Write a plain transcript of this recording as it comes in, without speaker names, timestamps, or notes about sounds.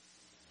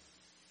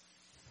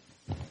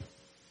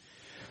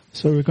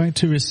So we're going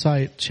to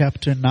recite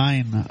chapter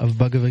 9 of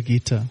Bhagavad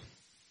Gita.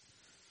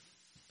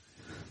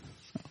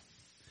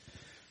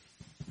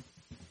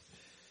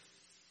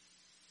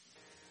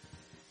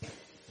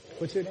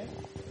 What's your name?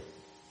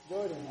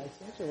 Jordan. Nice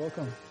to meet you.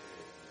 Welcome.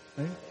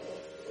 Right?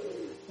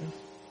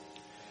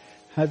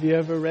 Have you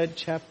ever read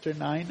chapter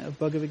 9 of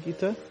Bhagavad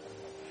Gita?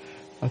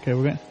 Okay,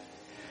 we're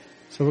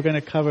going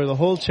to cover the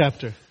whole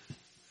chapter.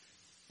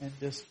 And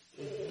just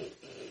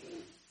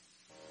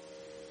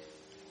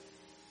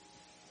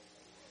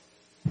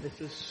this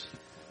is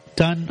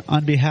done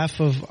on behalf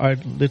of our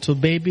little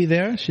baby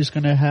there. She's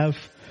going to have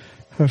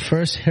her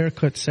first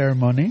haircut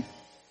ceremony.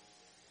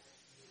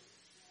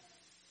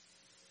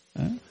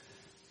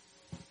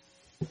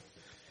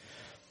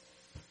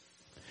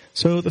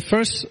 So the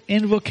first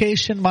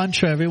invocation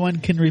mantra,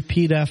 everyone can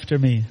repeat after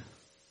me.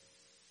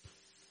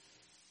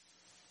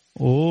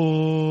 Om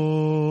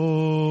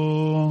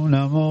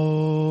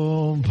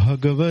Namo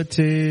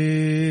Bhagavate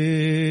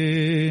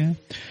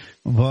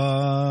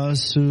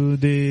Vasudevaya.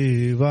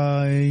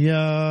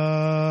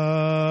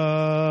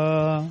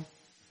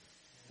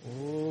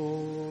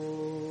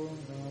 Om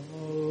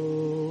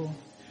Namo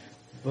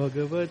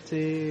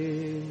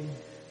Bhagavate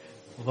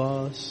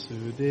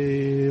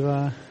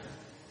Vasudevaya.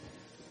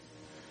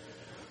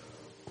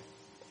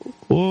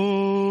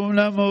 Om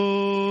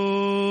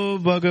Namo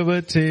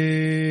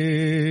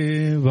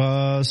Bhagavate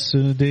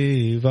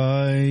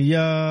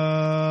Vasudevaya.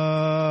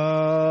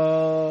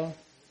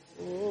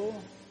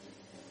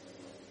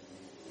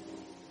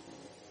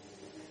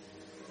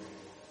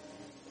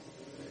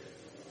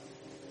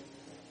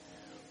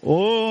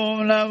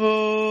 Om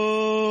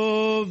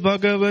Namo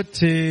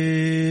Bhagavate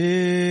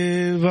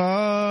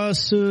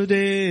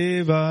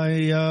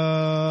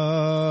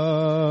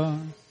Vasudevaya.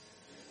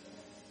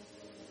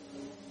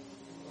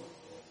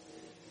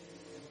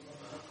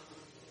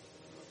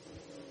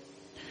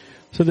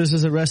 So this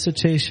is a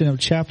recitation of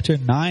chapter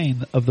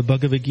 9 of the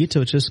Bhagavad Gita,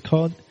 which is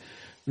called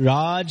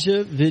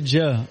Raja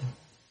Vijaya,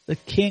 the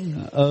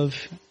king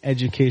of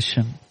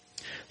education.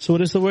 So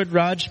what does the word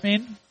Raj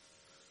mean?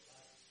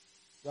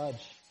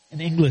 Raj. In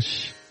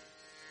English.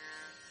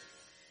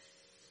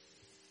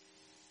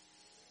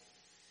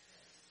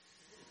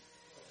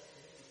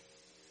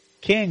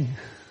 King.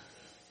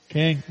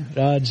 King.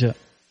 Raja.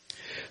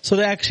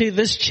 So actually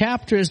this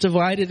chapter is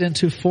divided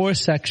into 4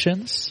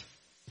 sections.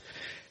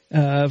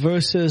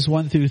 Verses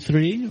 1 through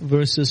 3,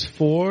 verses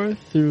 4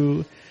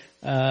 through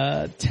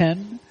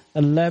 10,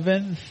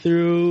 11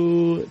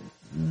 through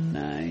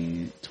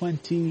 9,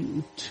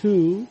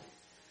 22,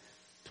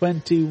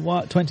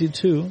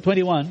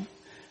 21,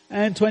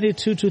 and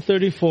 22 to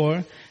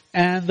 34.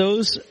 And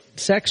those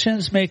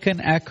sections make an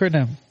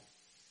acronym.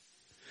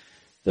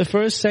 The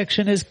first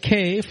section is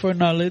K for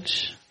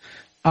knowledge,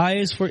 I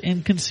is for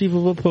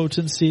inconceivable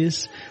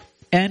potencies,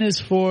 N is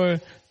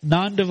for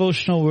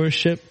non-devotional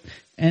worship,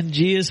 and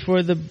G is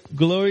for the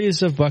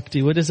glories of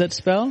bhakti. What does that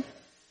spell?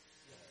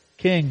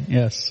 King,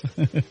 yes.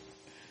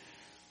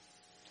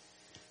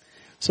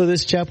 So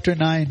this chapter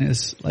 9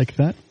 is like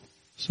that.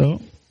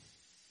 So,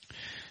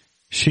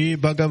 Shri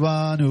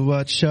Bhagavan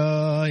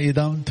Uvacha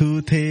Idam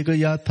Tu Tega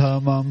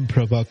Yatamam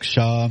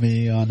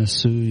Prabhakshami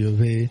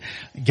Anasuyave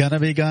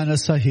Gyanavigana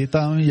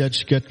Sahitam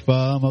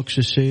Yajgatva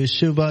Mokshashe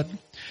Shubhat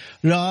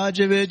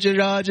Rajavij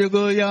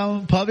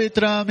Rajagoyam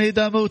Pavitram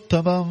Idam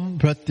Uttamam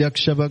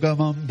Pratyaksha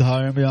Bhagamam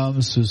Dharmyam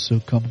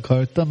Susukam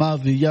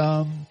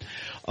Kartamaviyam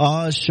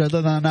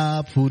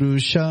Ashadana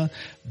Purusha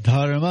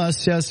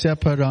Dharmasya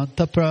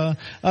Parantapra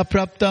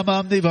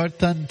Apraptamam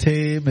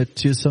Nivartante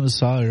Mityu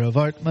Samsara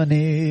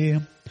Vartmani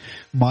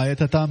Maya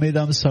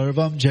tatamidam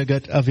sarvam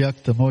jagat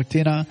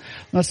avyaktamurtina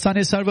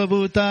Nastani sarva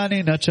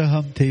bhutani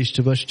nachaham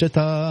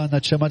teshtavashyata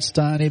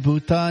Nachamatstani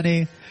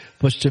bhutani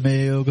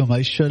Pashtame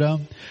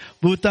yogamaishwaram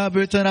Bhuta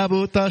bhutana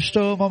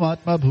bhutashto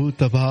mamatma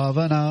bhuta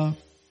bhavana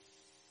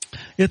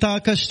Yata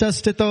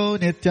kashtastito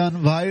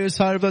nityan vayu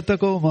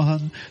sarvatako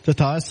mahan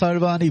Tata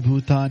sarvani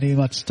bhutani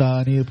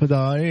matstani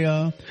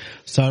upadarya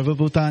Sarva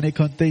bhutani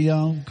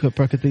kantayam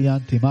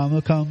prakatiyanti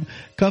mamakam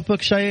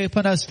Kapakshaye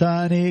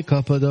panastani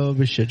kapado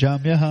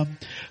vishajamyaham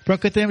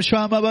Prakatim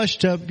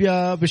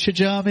shvamavashtabhya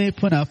vishajami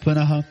punah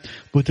punah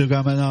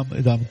Bhutagamanam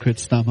idam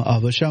kritsnam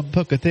avasham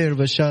pakatir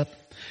vashat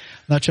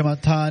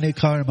Nachamantani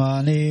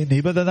karmani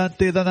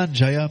nibadananti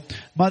dananjaya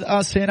Mad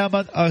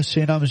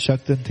asenam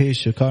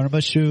shaktanteshu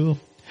karmashu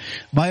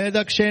Maya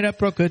dakshena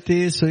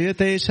prakriti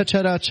suyate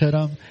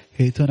sacharacharam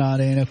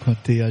Hetunarena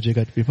kunti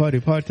ajagat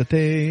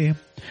viparipartate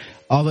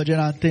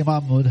Avajanante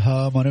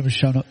mamudha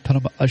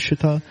manamshanam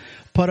ashita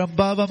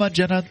Parambhava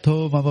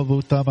majananto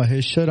mamabhuta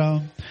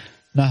mahesharam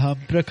Naham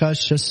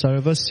prakasya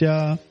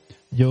sarvasya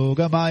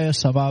Yoga maya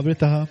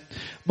samavritaha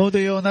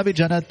Mudayo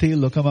nabijanati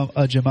lokamam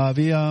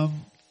ajamaviyam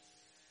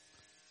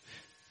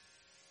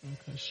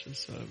Prakasya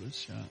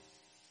sarvasya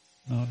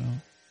No.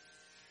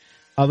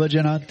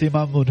 Avajananti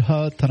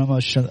mamudha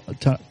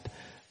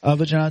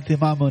Avajanti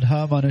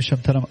mamudha manusham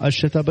taram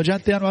ashrita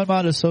bhajanti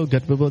anvalmaraso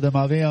gatbubodam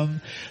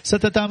avayam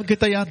satatam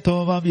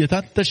kitayanto mam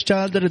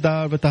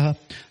yutantaschadridarvataha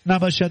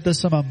namashanta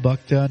samam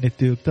bhaktya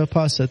nityukta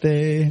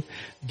pasate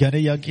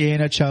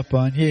gyanayagyena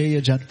chapanye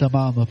yajanta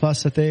mama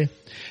pasate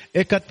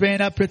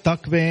ekatvena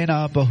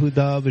pritakvena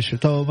bahuda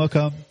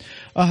vishrutomakam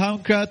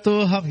aham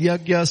krato ham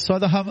yagya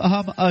swadaham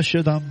aham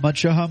ashudam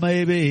machaham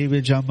eve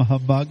vijam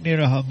aham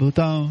magniraham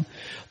bhutam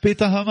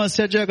pitaham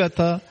asya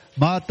jagata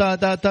Mata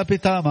data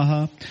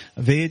pitamaha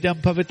Vedyam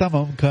pavitam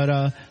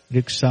omkara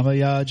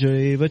Riksamaya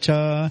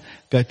jaivacha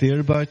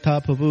Gatir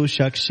bharta prabhu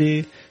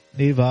shakshi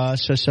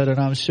Nivasa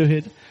saranam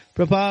suhid.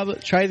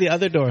 Prabhu, try the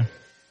other door.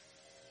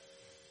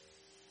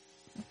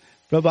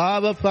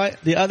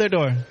 Prabhu, the other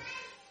door.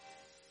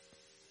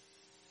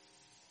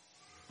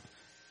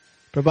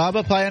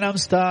 Prabhu payanam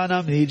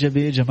stanam nija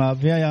bijam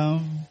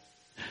avyayam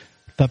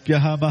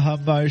Tapyaham aham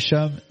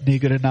varsham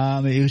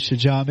nigranam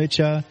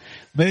yushajamicha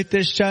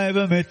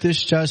Mritishchaiva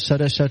mritishcha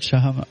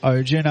sarashachaham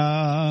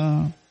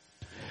arjuna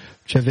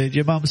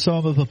Chavidyamam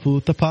soma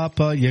paputa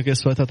papa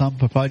Yagaswatatam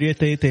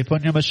paparyate te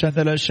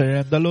punyamashantala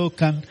shayam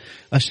dalokan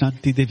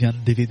Ashanti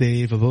divyan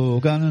divideva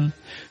bhogan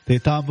Te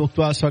tam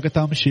bhuktva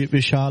swagatam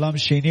vishalam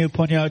shini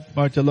punyat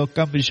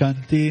martalokam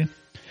vishanti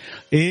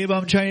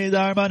Evam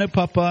chaydharmana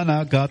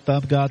papana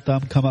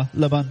gatam kama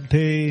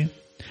labante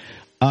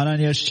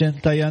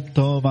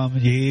Ananyaschintayanto mam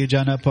ye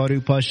jana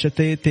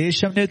parupashate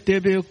tesham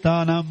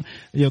nityabhyuktanam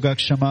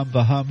yogakshamam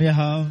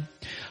vahamyaham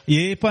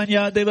ye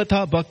panya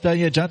devata bhakta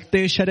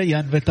yajante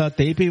sharayanvita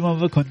tepi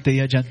mavakunte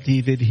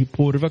yajanti vidhi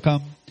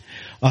purvakam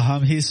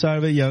aham hi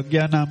sarva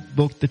yagyanam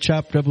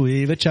bhuktacha prabhu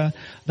evacha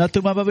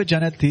natumama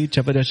vijanati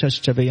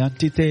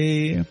chapadashaschaveyanti te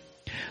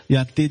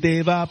yanti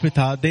deva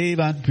pritha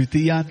devan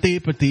pritiyanti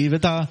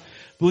prativata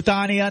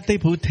bhutani yanti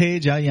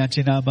bhuteja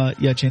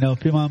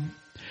yachinopimam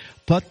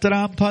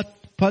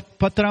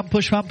Patram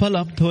pushpam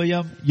palam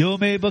toyam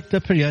yome bhakta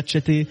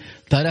priyachati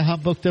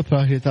taraham bhakta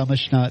prahitam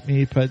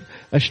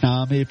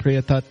ashnami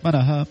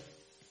priyatatmanaha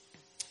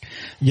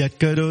yat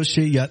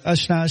karoshi yat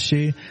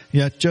ashnashi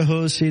yat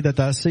chahosi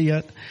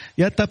datasya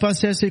yat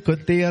tapasyasi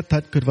kuntiya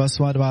tat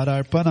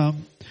kurvaswadvararpanam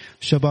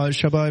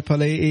shabar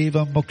pale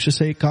evam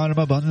mokshase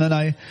karma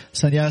bandhanai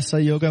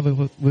sanyasa yoga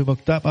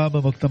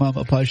vimuktamam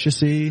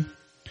apashasi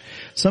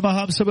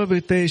Samaham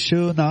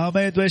sabhaviteshu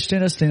name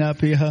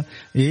dveshtinastinapiha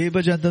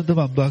eva jantam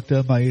tamam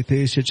bhakta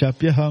mayiteshu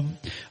chapyaham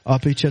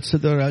apichat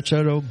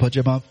sadaracharo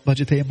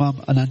bhajate mam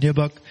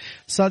ananyabhak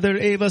sadar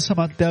eva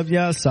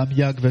samantavya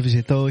samyag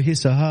vivjito hi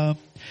saha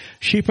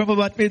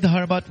Shipramabhatmi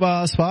dharmatva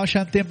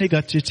swashantim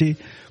nigachiti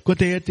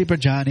kutayati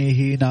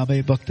prajanihi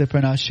name bhakta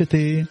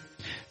pranashyate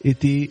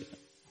iti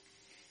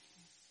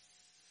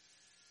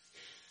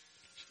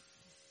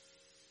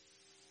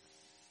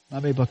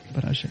name bhakta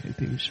pranashyate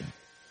iti visha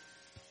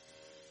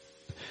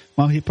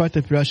Mamhi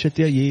Parta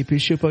Prashatya Ye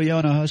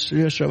Pishupayanah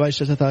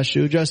Shravasha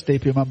Shudras Te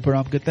Pimam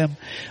Param Gatem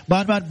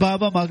Manmat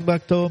Baba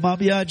Magbakto Mam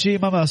Yaji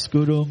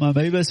Mamaskuru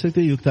Mameva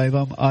Sukti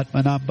Yuktaivam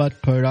Atmanam Bat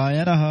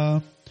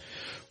Parayanaha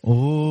Om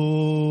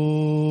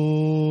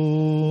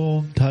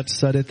Tat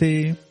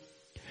Sadati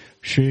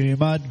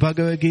Srimad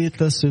Bhagavad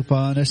Gita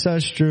Supana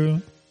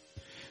Sastru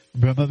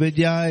Brahma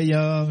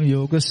Vidyayam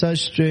Yoga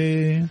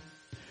Sastre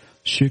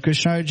Shri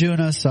Krishna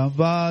Arjuna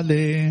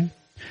Samvade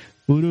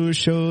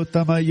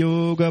Purushottama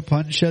Yoga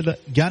Panchada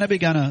Jnana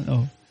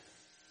Vijnana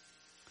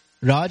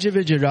Raja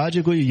Vijay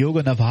Rajaguya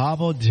Yoga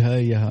Navhamo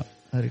Dhyaya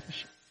Hare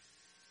Krishna.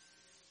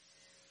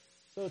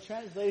 So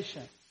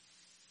translation.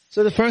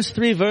 So the first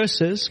three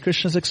verses,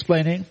 Krishna is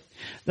explaining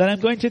that I'm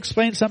going to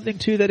explain something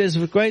to you that is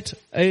quite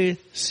a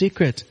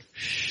secret.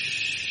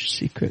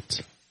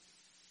 Secret.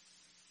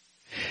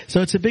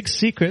 So it's a big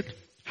secret.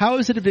 How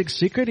is it a big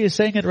secret? He's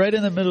saying it right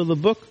in the middle of the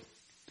book.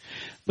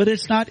 But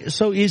it's not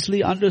so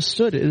easily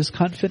understood. It is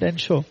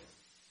confidential.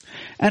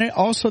 And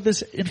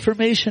this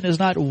information is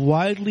not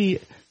widely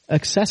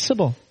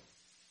accessible.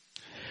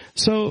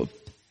 So,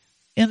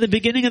 in the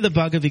beginning of the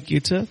Bhagavad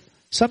Gita,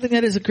 something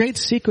that is a great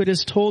secret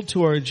is told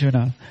to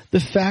Arjuna. The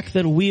fact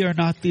that we are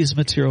not these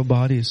material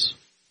bodies.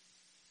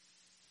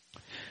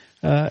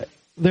 There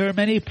are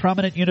many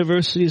prominent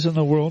universities in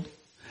the world,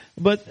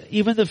 but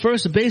even the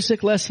first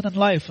basic lesson in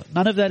life,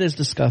 none of that is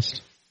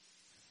discussed.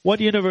 What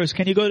universe?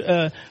 Can you go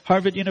to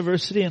Harvard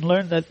University and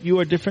learn that you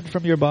are different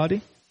from your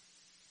body?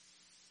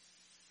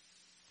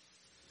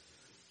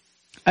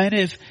 And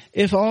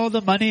if all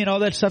the money and all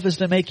that stuff is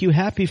to make you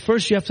happy,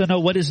 first you have to know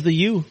what is the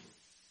you.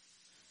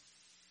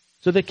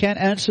 So they can't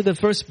answer the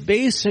first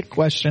basic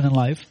question in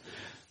life,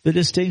 the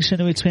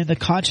distinction between the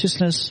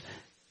consciousness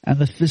and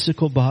the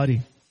physical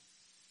body.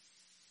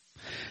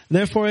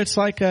 Therefore, it's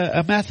like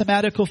a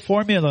mathematical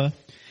formula.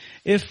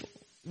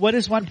 What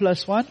is 1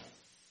 plus 1?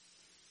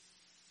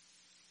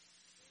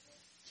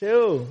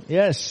 2.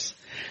 Yes.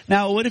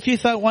 Now, what if you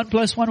thought 1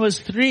 plus 1 was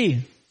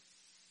 3?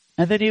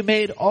 And then you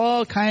made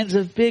all kinds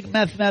of big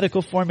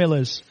mathematical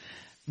formulas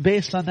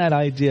based on that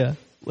idea.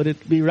 Would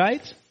it be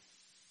right?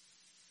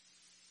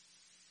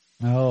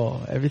 No,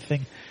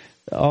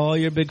 all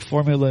your big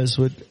formulas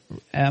would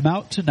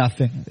amount to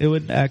nothing. It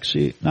would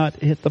actually not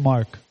hit the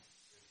mark.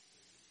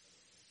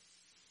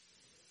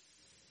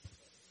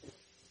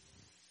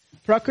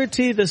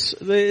 Prakriti, this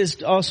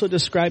is also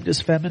described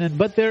as feminine,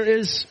 but there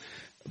is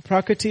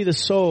Prakriti, the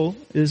soul,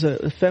 is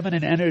a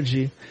feminine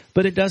energy,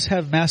 but it does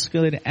have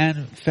masculine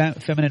and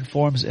feminine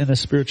forms in the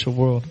spiritual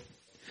world.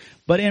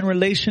 But in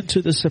relation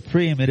to the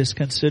Supreme, it is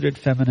considered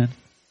feminine.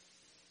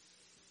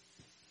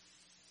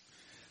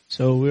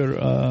 So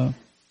we're,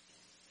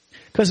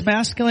 because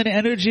masculine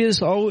energy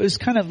is always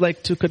kind of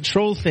like to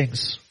control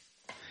things.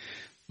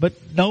 But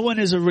no one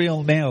is a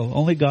real male.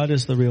 Only God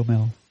is the real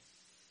male.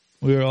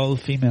 We're all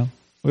female.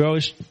 We're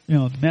always,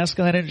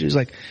 masculine energy is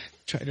like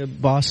try to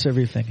boss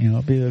everything,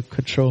 be a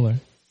controller.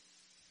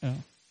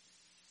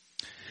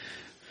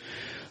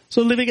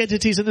 So living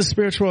entities in the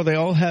spiritual world, they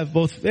all have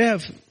they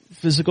have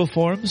physical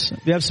forms,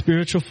 they have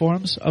spiritual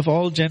forms of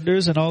all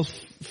genders and all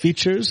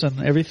features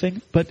and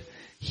everything. But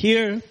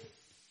here,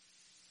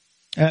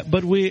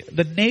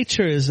 the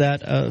nature is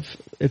that of,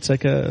 it's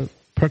like a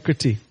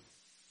Prakriti.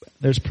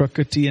 There's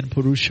Prakriti and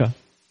Purusha.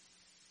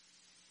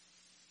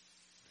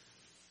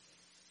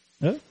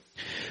 Yeah?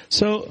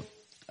 So,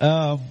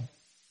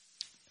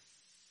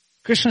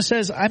 Krishna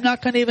says, I'm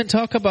not going to even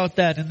talk about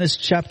that in this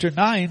chapter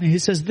 9. He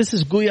says, this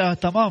is Guya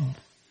Tamam.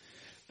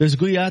 There's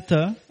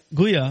Guya,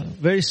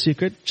 very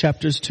secret,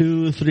 chapters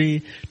 2,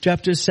 3,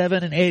 chapters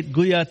 7 and 8,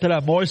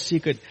 Guyatara, more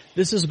secret.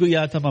 This is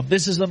Guya Tamam.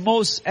 This is the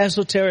most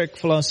esoteric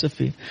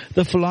philosophy.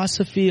 The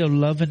philosophy of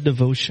love and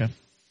devotion.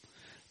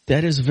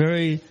 That is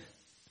very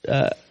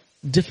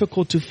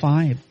difficult to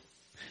find.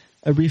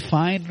 A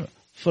refined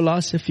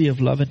philosophy of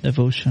love and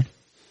devotion.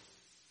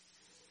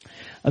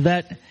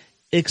 That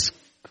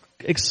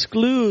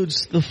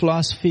excludes the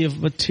philosophy of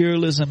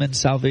materialism and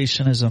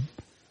salvationism.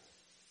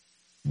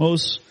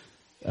 Most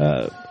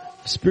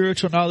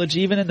spiritual knowledge,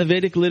 even in the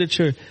Vedic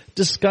literature,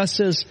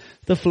 discusses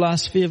the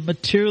philosophy of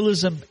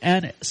materialism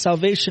and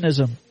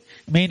salvationism.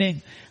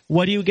 Meaning,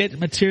 what do you get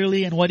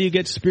materially and what do you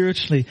get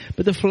spiritually?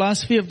 But the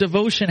philosophy of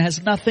devotion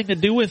has nothing to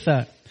do with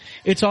that.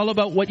 It's all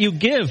about what you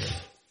give.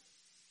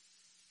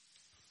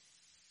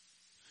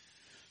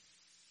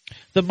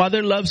 The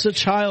mother loves the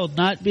child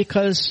not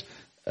because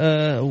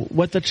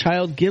what the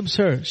child gives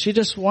her. She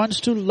just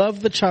wants to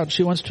love the child.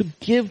 She wants to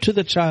give to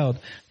the child.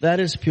 That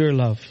is pure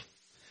love.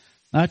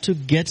 Not to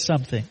get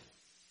something.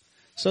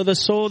 So the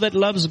soul that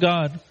loves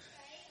God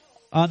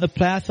on the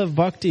path of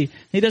bhakti,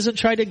 he doesn't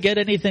try to get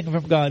anything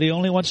from God. He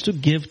only wants to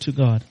give to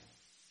God.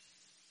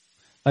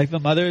 Like the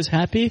mother is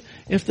happy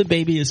if the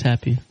baby is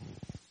happy.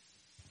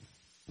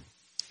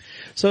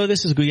 So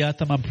this is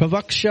Guyatamam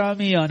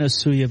Pravakshami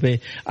Anasuyabe.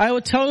 I will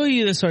tell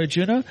you this,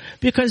 Arjuna,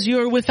 because you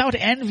are without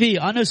envy,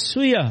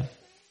 Anasuya.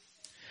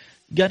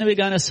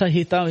 Ganavigana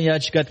Sahitam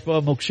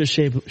Yajgatva Moksha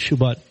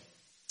Shubat.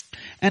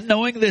 And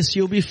knowing this,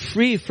 you'll be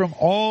free from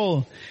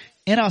all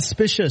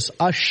inauspicious,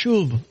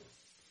 ashub.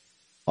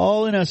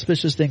 All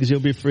inauspicious things, you'll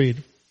be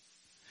freed.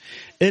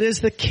 It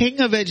is the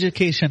king of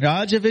education,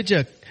 Raja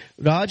Vijak,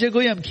 Raja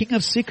Goyam, king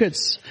of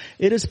secrets.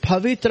 It is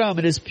pavitram,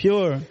 it is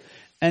pure.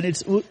 And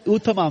it's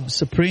uttamam,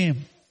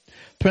 supreme.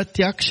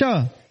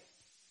 Pratyaksha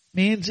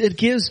means it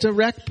gives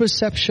direct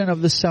perception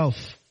of the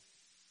self.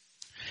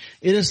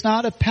 It is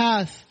not a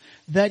path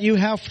that you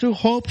have to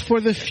hope for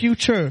the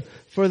future,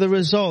 for the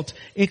result.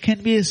 It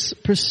can be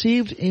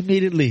perceived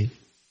immediately.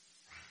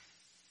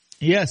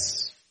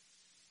 Yes.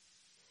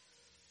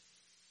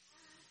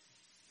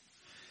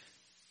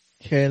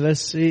 Okay,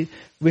 let's see.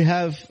 We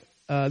have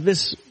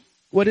this.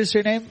 What is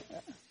your name?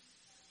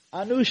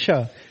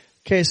 Anusha.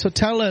 Okay, so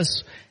tell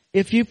us,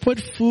 if you put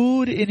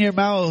food in your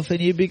mouth and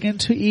you begin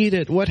to eat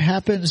it, what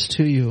happens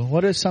to you?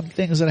 What are some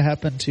things that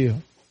happen to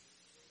you?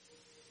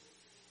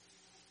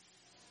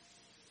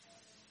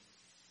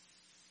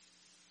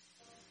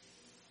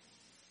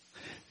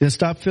 You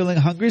stop feeling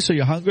hungry, so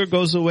your hunger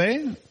goes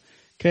away.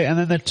 Okay, and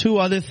then there are two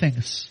other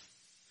things.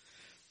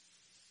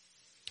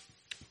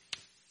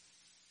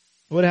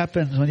 What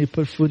happens when you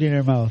put food in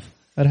your mouth?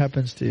 What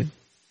happens to you?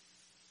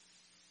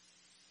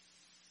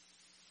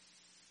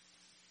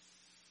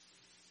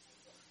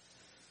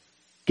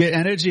 Get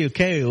energy,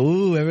 okay.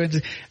 Ooh, everyone's,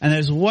 and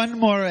there's one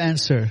more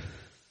answer.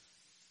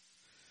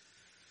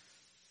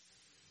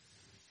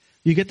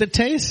 You get the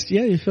taste?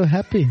 Yeah, you feel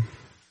happy.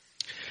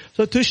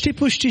 So tushti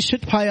pushti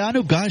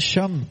shitpayanu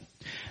gasham.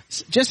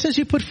 Just as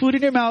you put food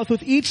in your mouth,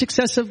 with each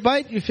successive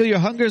bite, you feel your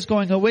hunger is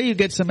going away, you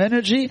get some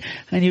energy,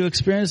 and you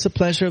experience the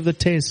pleasure of the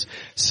taste.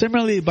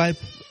 Similarly, by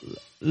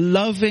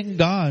loving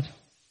God,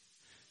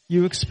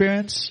 you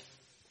experience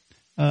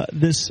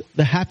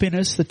the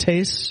happiness, the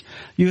taste.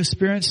 You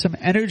experience some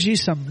energy,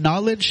 some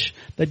knowledge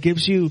that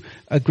gives you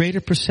a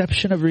greater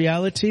perception of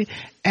reality.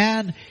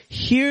 And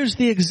here's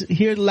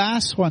here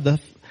last one.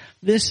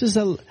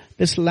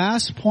 This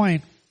last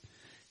point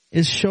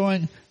is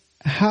showing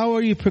how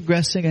are you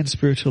progressing in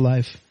spiritual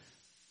life.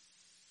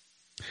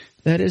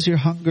 That is, your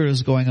hunger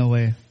is going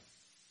away.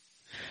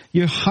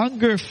 Your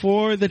hunger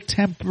for the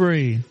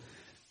temporary,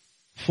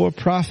 for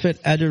profit,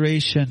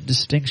 adoration,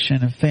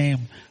 distinction,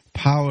 fame,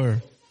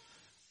 power,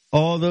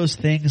 all those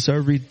things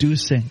are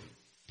reducing.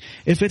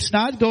 If it's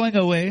not going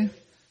away,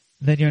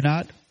 then you're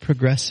not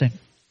progressing.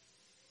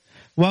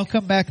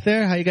 Welcome back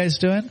there. How you guys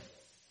doing?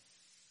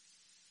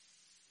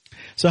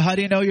 So how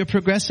do you know you're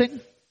progressing?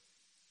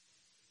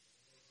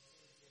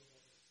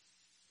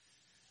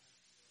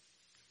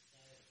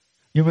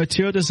 Your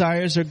material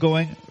desires are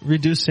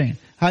reducing.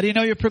 How do you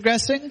know you're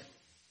progressing?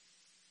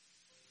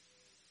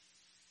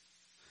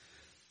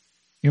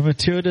 Your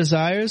material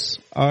desires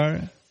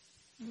are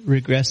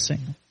regressing.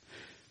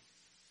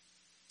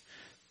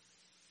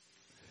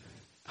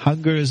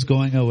 Hunger is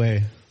going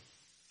away.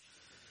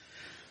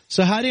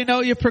 So how do you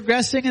know you're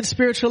progressing in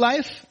spiritual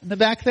life? In the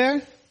back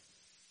there?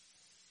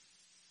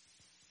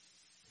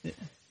 Did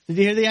you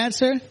hear the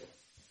answer?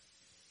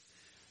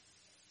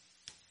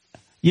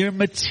 Your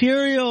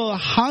material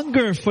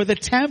hunger for the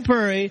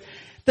temporary,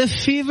 the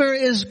fever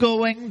is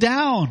going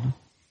down.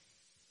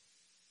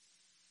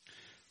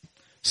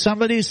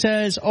 Somebody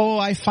says, oh,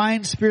 I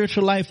find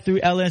spiritual life through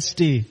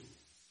LSD.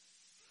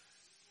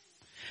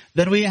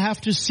 Then we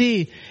have to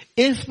see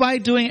if by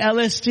doing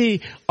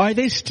LSD, are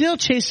they still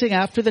chasing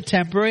after the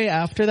temporary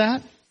after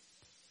that?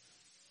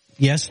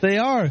 Yes, they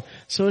are.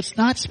 So it's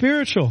not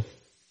spiritual.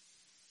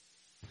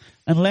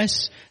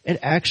 Unless it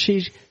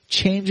actually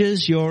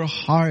changes your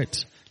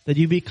heart, that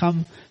you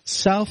become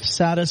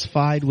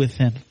self-satisfied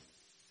within.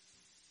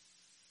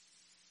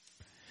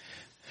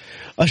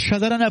 But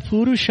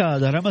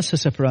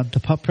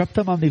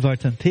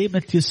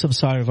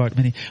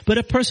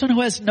a person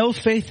who has no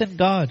faith in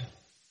God,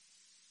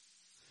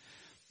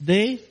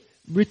 they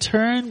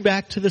return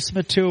back to this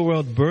material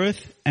world,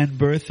 birth and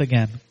birth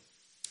again.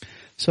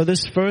 So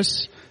this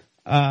first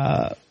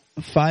 3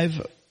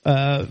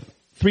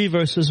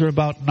 verses are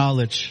about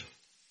knowledge.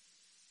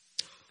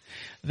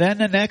 Then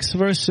the next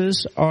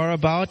verses are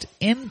about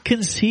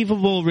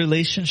inconceivable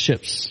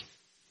relationships.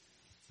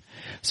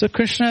 So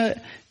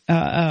Krishna,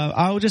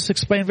 I'll just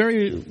explain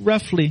very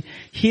roughly.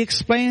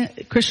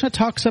 Krishna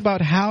talks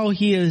about how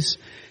he is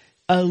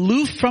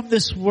aloof from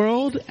this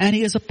world and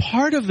he is a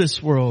part of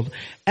this world.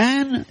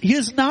 And he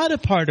is not a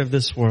part of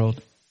this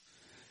world.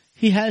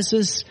 He has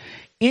this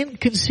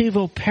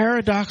inconceivable,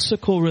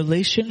 paradoxical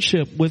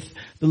relationship with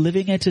the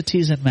living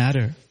entities in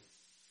matter.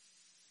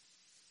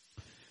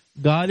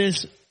 God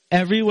is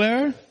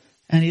everywhere,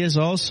 and he is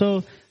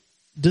also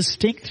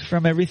distinct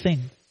from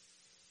everything.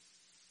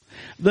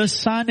 The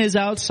sun is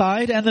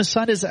outside, and the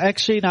sun is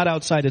actually not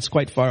outside, it's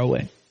quite far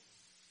away.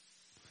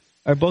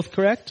 Are both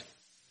correct?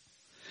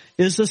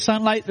 Is the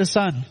sunlight the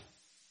sun?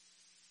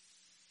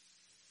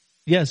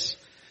 Yes.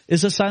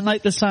 Is the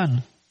sunlight the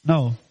sun?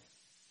 No.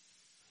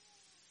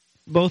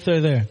 Both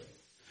are there.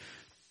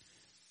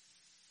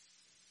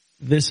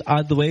 This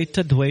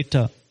Advaita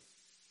Dvaita,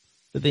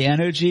 the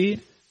energy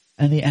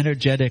and the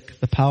energetic,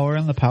 the power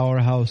and the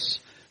powerhouse,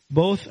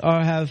 both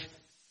have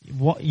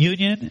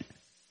union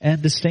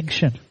and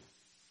distinction.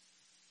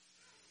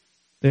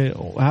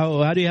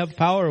 How do you have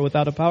power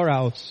without a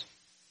powerhouse?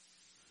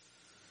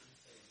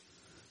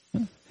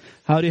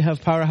 How do you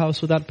have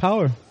powerhouse without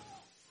power?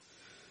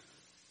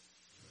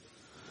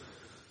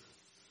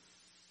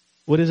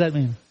 What does that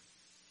mean?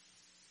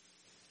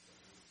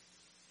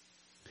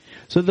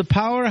 So the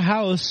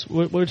powerhouse,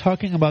 what we're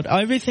talking about,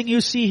 everything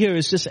you see here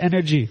is just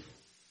energy.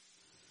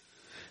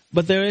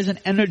 But there is an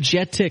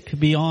energetic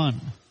beyond.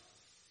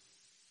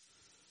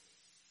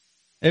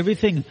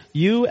 Everything,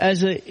 you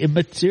as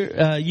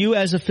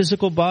a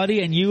physical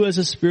body and you as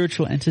a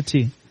spiritual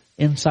entity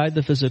inside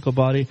the physical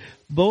body,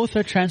 both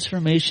are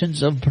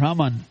transformations of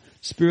Brahman,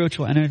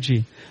 spiritual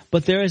energy.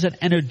 But there is an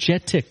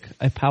energetic,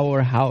 a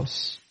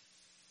powerhouse.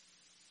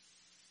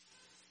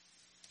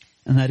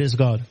 And that is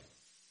God.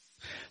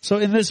 So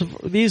in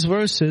these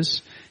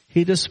verses,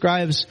 he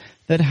describes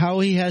that how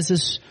he has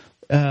this,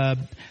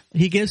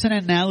 he gives an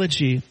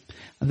analogy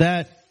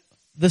that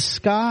the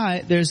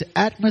sky, there's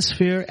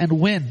atmosphere and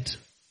wind.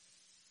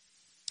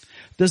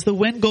 Does the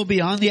wind go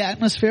beyond the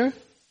atmosphere?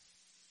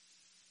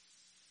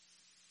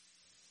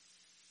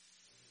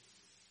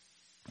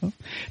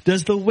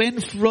 Does the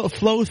wind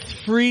flow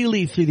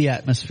freely through the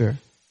atmosphere?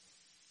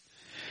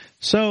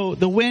 So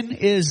the wind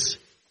is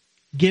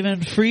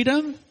given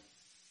freedom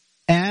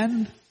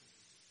and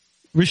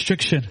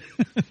restriction.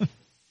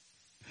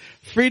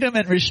 Freedom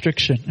and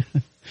restriction.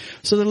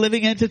 So the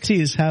living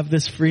entities have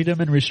this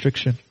freedom and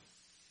restriction.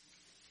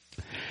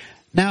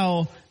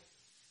 Now,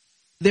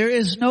 there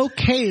is no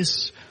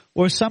case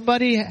where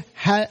somebody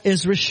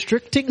is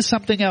restricting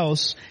something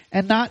else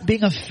and not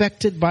being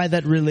affected by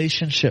that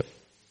relationship.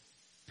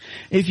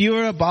 If you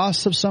are a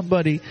boss of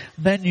somebody,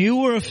 then you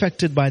were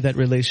affected by that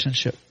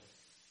relationship.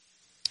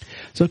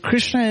 So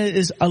Krishna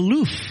is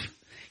aloof.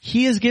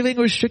 He is giving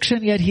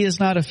restriction, yet he is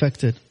not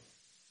affected.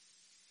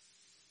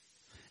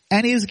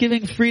 And he is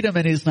giving freedom,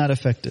 and he is not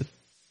affected.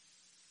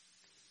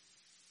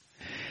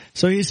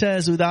 So he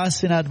says,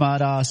 Udasinad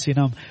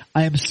Madasinam,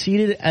 I am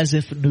seated as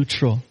if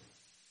neutral.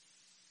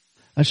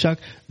 Ashok,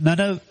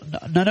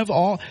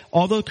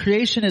 although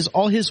creation is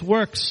all his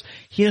works,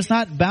 he is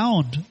not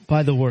bound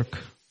by the work.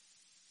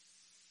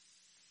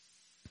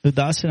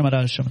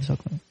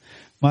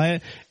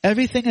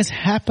 Everything is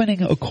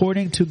happening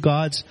according to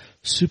God's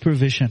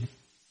supervision.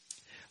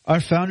 Our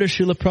founder,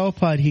 Srila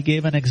Prabhupada, he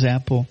gave an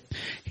example.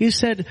 He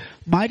said,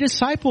 my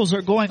disciples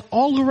are going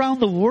all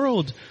around the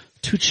world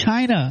to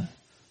China,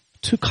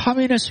 to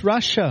communist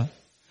Russia,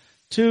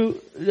 to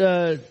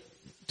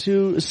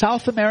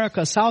South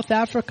America, South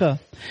Africa,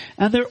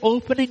 and they're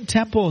opening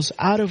temples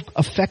out of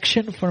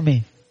affection for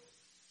me,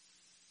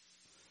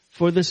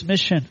 for this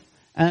mission,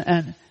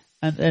 and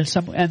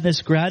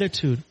this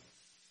gratitude.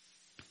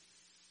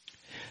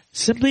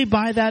 Simply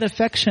by that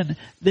affection,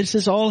 this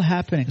is all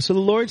happening. So the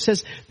Lord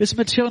says this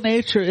material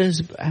nature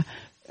is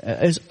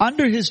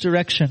under His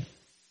direction,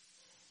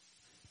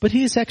 but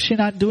He is actually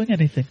not doing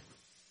anything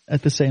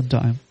at the same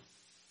time.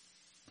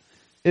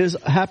 It is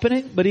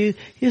happening, but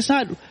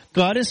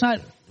God is not,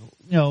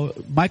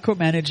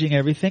 micromanaging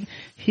everything.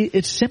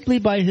 It's simply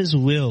by His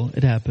will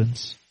it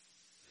happens.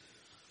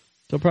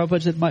 So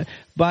Prabhupada said,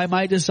 by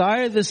my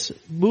desire this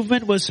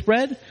movement was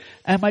spread,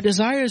 and my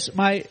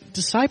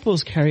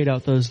disciples carried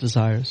out those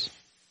desires.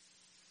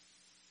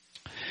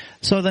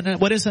 So then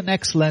what is the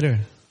next letter?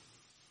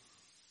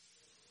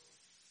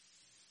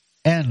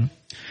 N.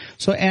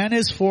 So N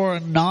is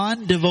for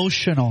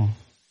non-devotional.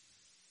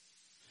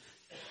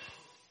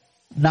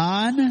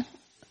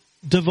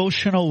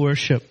 Non-devotional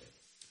worship.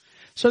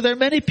 So there are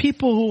many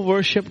people who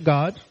worship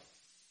God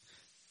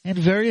in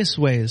various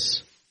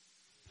ways.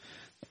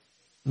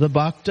 The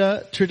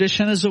Bhakta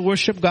tradition is to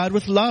worship God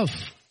with love.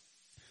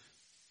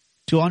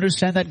 To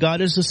understand that God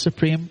is the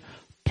supreme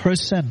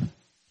person,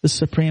 the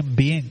supreme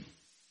being.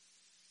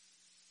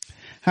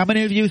 How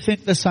many of you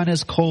think the sun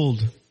is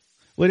cold?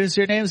 What is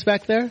your names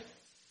back there?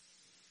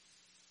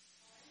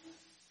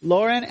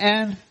 Lauren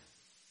and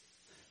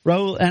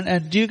Raul.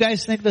 And do you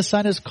guys think the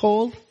sun is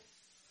cold?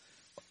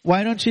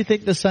 Why don't you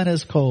think the sun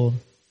is cold?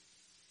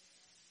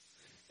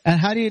 And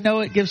how do you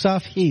know it gives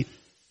off heat?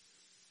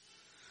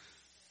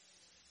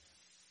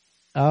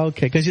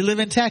 Okay, because you live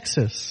in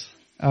Texas.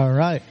 All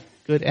right,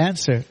 good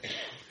answer.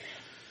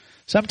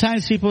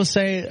 Sometimes people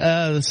say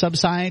some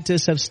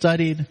scientists have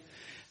studied.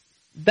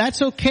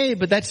 That's okay,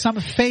 but that's some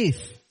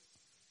faith.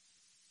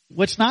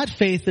 What's not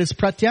faith is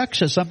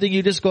pratyaksha, something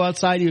you just go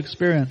outside, you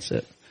experience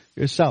it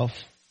yourself.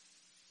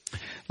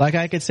 Like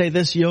I could say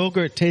this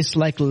yogurt tastes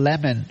like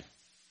lemon.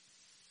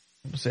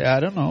 You say, I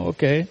don't know,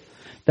 okay.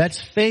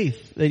 That's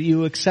faith, that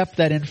you accept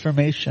that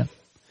information.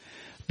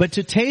 But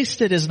to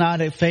taste it is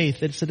not a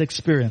faith, it's an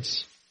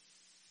experience.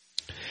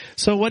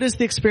 So what does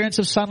the experience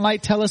of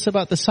sunlight tell us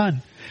about the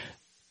sun?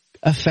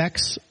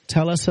 Effects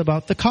tell us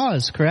about the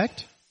cause,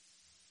 correct?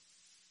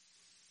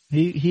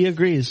 He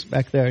agrees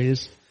back there.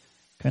 He's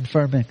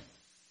confirming.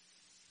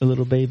 The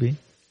little baby.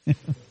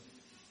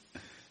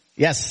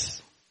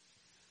 Yes.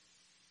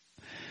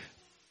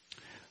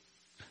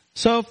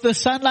 So if the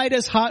sunlight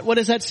is hot, what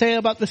does that say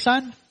about the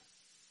sun?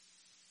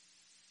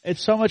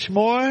 It's so much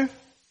more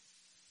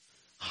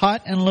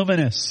hot and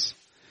luminous.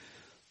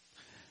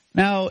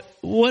 Now,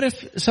 what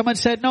if someone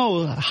said,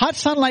 no, hot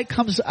sunlight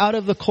comes out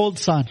of the cold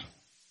sun?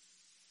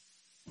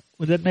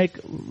 Would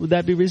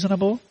that be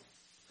reasonable?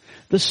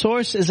 The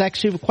source is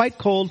actually quite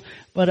cold,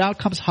 but out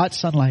comes hot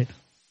sunlight.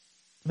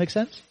 Make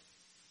sense?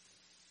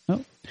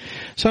 No?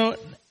 So,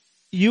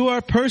 you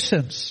are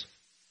persons.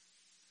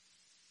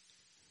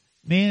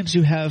 Means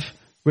you have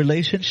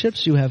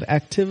relationships, you have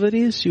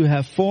activities, you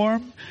have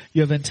form,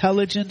 you have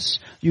intelligence,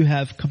 you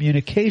have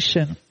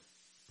communication.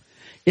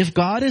 If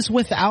God is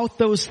without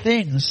those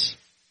things,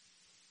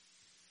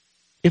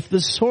 if the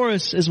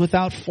source is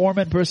without form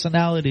and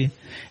personality,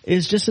 it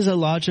is just as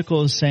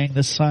illogical as saying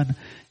the sun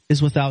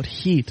is without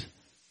heat,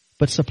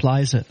 but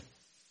supplies it.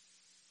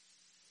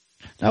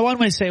 Now one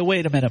may say,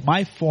 wait a minute,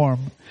 my form,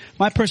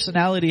 my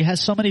personality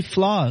has so many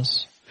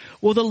flaws.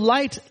 Well,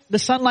 the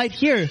sunlight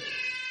here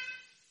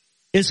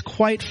is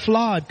quite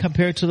flawed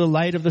compared to the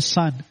light of the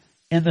sun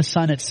and the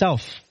sun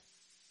itself.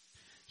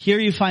 Here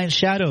you find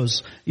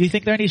shadows. You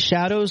think there are any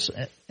shadows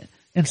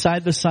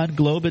inside the sun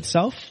globe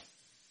itself?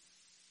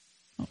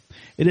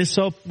 It is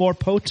so more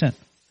potent.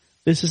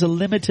 This is a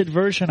limited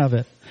version of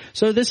it.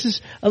 So this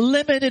is a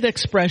limited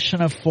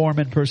expression of form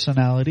and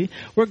personality,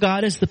 where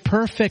God is the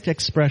perfect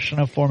expression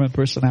of form and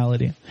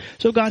personality.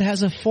 So God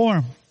has a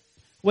form.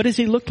 What does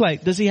He look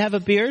like? Does He have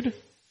a beard?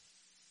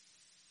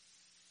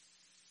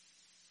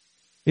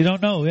 You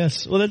don't know,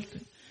 yes. Well,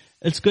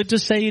 it's good to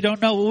say you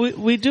don't know.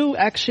 We do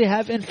actually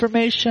have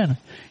information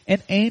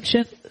in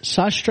ancient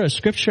Shastra,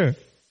 scripture.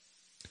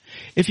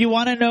 If you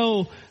want to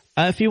know,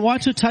 if you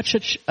want to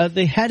touch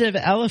the head of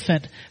an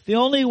elephant, the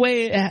only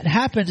way it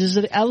happens is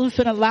that the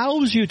elephant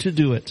allows you to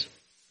do it.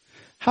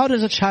 How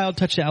does a child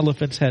touch the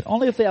elephant's head?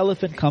 Only if the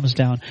elephant comes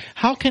down.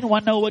 How can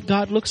one know what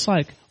God looks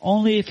like?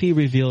 Only if He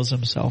reveals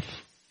Himself.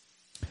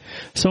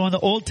 So in the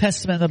Old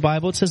Testament, in the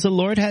Bible, it says the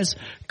Lord has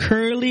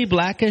curly,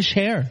 blackish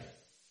hair.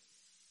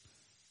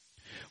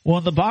 Well,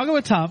 in the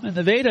Bhagavatam, in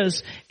the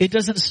Vedas, it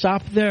doesn't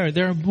stop there.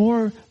 There are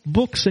more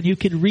books than you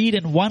could read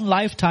in one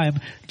lifetime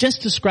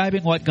just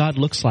describing what God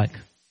looks like.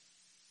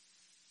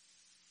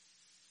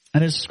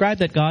 And it's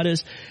described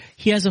that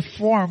He has a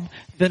form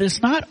that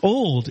is not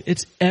old,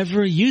 it's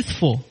ever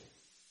youthful.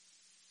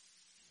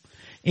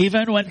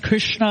 Even when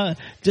Krishna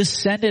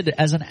descended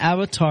as an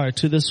avatar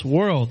to this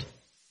world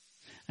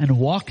and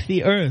walked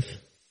the earth,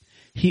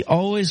 he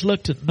always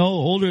looked no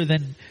older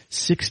than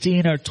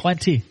 16 or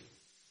 20.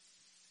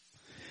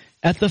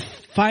 At the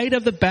fight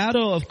of the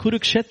battle of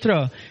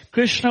Kurukshetra,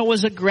 Krishna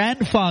was a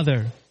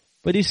grandfather,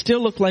 but he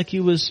still looked like he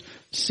was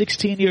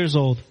 16 years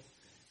old,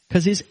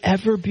 because he's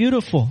ever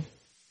beautiful.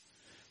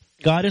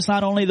 God is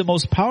not only the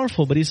most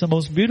powerful, but he's the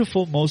most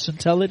beautiful, most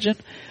intelligent.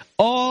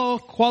 All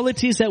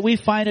qualities that we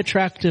find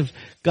attractive,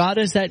 God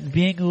is that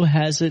being who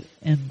has it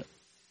in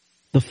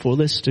the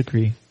fullest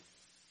degree.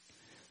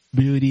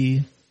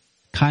 Beauty,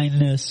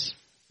 kindness,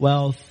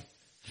 wealth,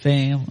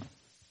 fame,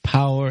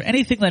 power,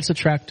 anything that's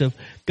attractive,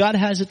 God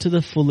has it to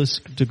the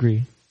fullest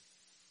degree.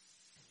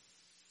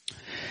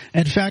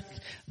 In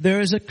fact,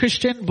 there is a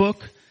Christian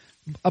book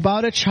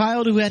about a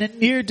child who had a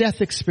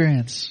near-death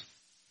experience.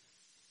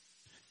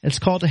 It's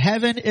called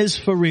Heaven is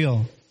for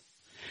Real.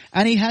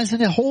 And he has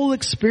a whole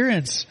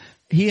experience.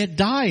 He had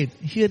died.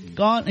 He had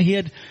gone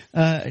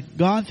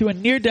through a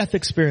near-death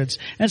experience.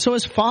 And so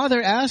his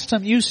father asked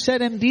him, you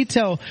said in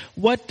detail,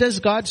 what does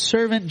God's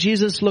servant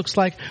Jesus looks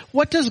like?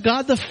 What does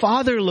God the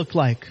Father look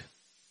like?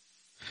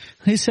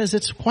 He says,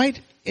 it's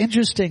quite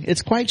interesting.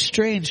 It's quite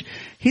strange.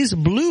 He's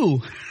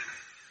blue.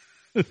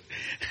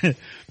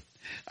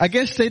 I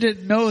guess they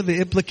didn't know the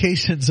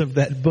implications of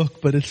that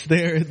book, but it's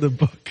there in the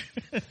book.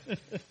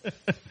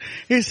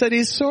 He said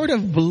he's sort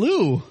of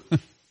blue.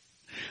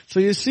 So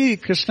you see,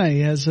 Krishna,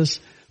 he has this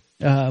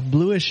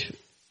bluish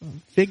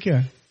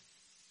figure.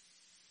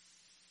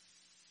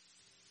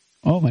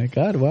 Oh my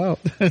God, wow.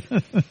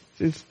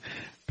 He's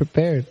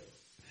prepared.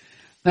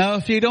 Now,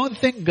 if you don't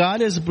think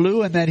God is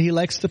blue and that he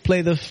likes to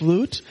play the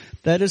flute,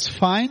 that is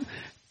fine.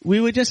 We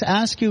would just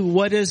ask you,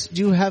 do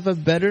you have a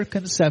better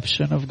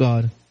conception of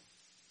God?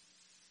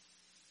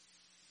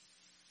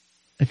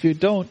 If you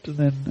don't,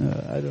 then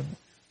I don't.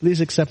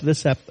 Please accept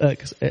this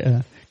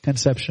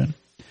conception.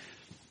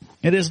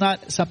 It is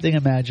not something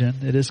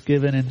imagined. It is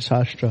given in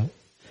Shastra.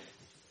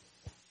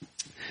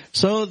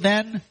 So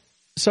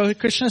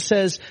Krishna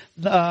says,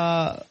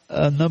 Namam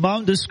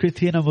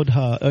Duskritina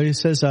Mudha. Or he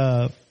says,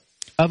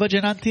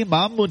 Avajananti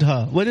Mam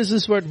Mudha. What is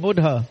this word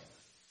Mudha?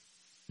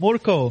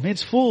 Murko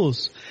means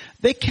fools.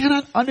 They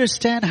cannot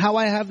understand how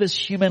I have this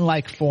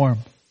human-like form.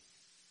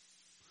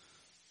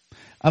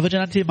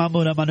 Avajananti Mam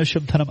Mudha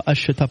Manusham Tanam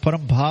Ashita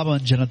Param Bhavan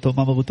Janato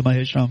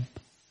Mamabhutamahesham.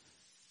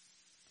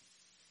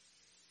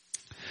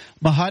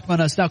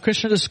 Mahatmanas. Now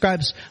Krishna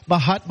describes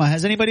Mahatma.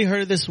 Has anybody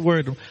heard of this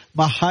word?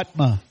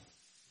 Mahatma.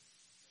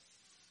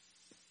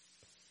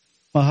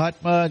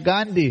 Mahatma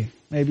Gandhi.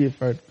 Maybe you've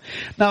heard.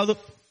 Now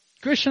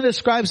Krishna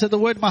describes that the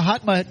word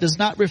Mahatma does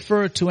not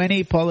refer to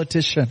any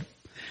politician.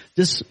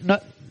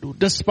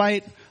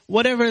 Despite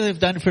whatever they've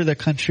done for their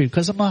country.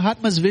 Because a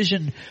Mahatma's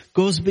vision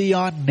goes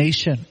beyond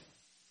nation.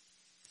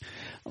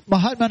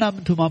 Mahatma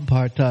Nam Tumam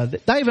Partha.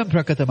 Daivam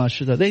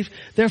Prakatamashuta.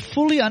 They're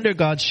fully under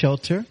God's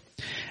shelter.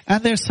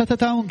 And they're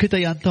Satatam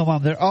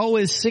Kitayantamam. They're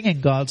always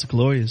singing God's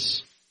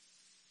glories.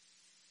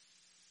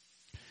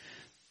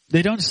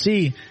 They don't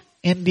see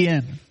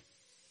Indian,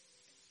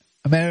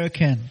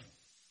 American,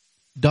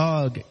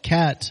 dog,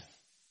 cat,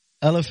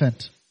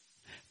 elephant.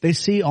 They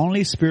see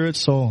only spirit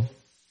soul.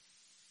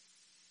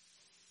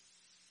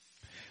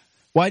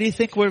 Why do you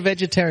think we're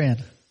vegetarian?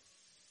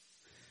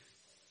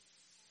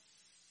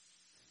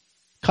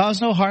 Cause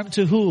no harm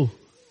to who?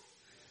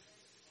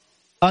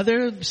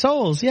 Other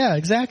souls. Yeah,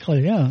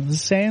 exactly. Yeah, the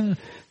same.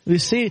 We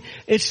see,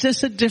 it's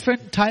just a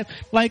different type.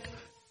 Like,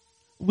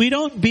 we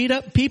don't beat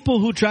up people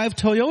who drive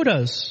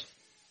Toyotas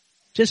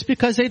just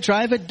because they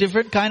drive a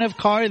different kind of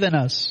car than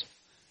us.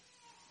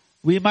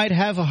 We might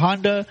have a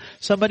Honda.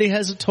 Somebody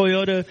has a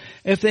Toyota.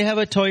 If they have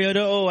a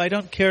Toyota, oh, I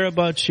don't care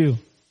about you.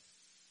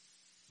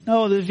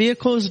 No, the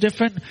vehicle is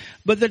different,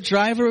 but the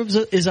driver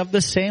is of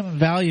the same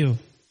value.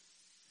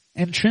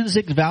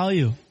 Intrinsic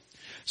value.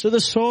 So the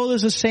soul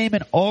is the same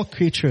in all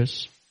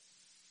creatures.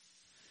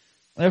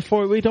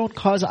 Therefore, we don't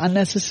cause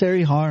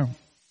unnecessary harm.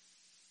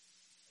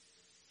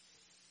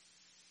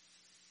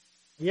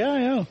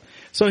 Yeah.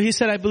 So he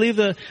said, I believe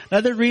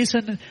another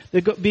reason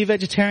to be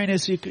vegetarian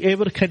is you're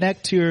able to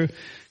connect to your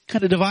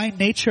kind of divine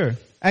nature.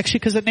 Actually,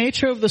 because the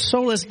nature of the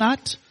soul is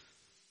not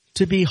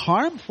to be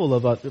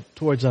harmful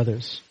towards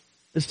others.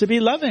 It's to be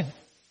loving.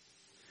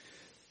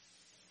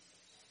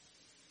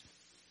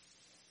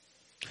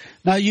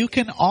 Now you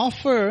can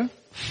offer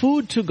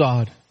food to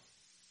God.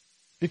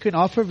 You can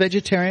offer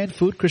vegetarian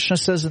food. Krishna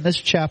says in this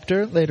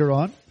chapter later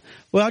on.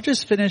 Well, I'll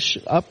just finish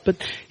up. But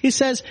he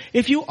says,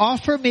 if you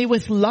offer me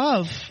with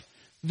love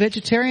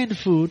vegetarian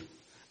food,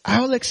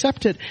 I will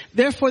accept it.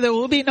 Therefore, there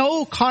will be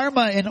no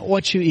karma in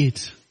what you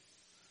eat.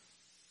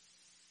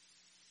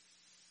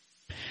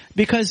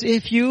 Because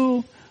if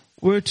you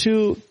were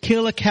to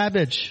kill a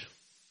cabbage,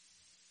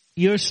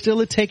 you're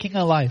still taking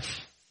a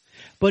life.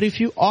 But if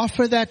you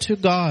offer that to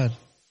God,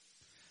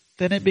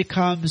 then it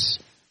becomes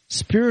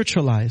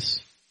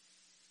spiritualized.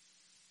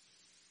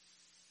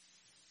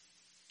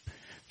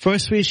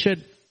 First, we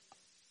should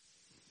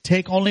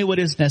take only what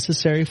is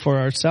necessary for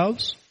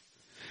ourselves.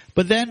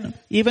 But then,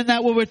 even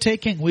that what we're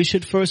taking, we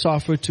should first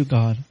offer to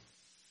God.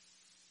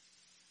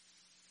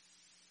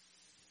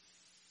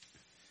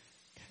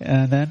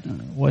 And then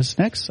what's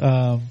next?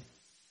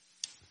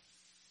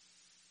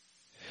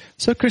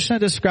 So Krishna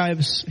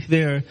describes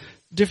there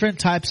different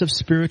types of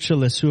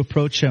spiritualists who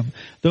approach him.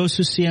 Those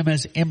who see him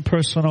as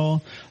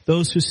impersonal,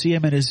 those who see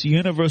him in his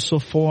universal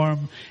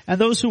form, and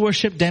those who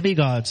worship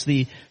demigods,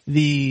 the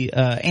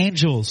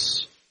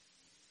angels.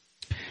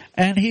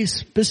 And he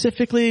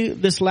specifically,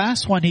 this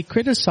last one, he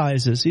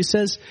criticizes. He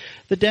says,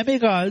 the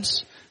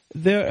demigods,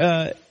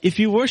 if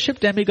you worship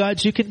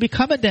demigods, you can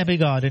become a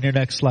demigod in your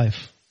next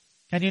life.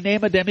 Can you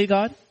name a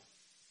demigod?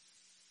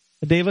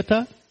 A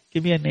devata?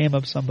 Give me a name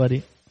of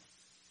somebody.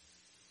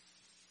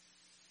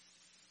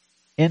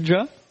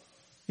 Indra?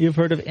 You've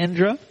heard of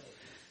Indra?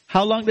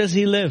 How long does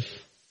he live?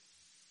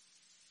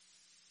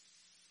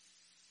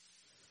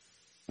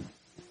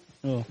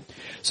 Oh.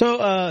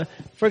 So,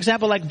 for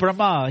example, like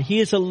Brahma, he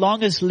is the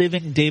longest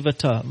living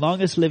devata,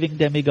 longest living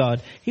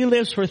demigod. He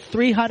lives for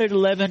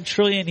 311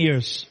 trillion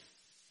years.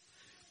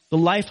 The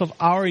life of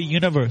our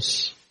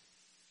universe.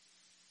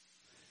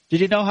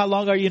 Did you know how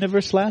long our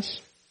universe lasts?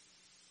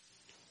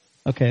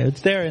 Okay,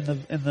 it's there in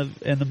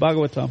the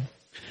Bhagavatam.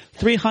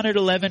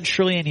 311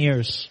 trillion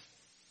years.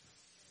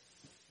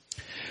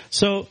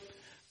 So,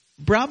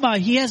 Brahma,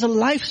 he has a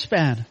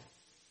lifespan.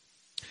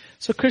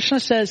 So Krishna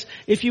says,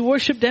 if you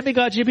worship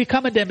demigods, you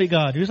become a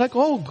demigod. He's like,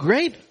 oh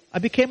great, I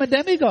became a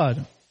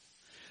demigod.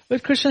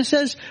 But Krishna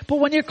says, but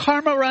when your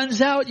karma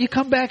runs out, you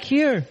come back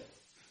here.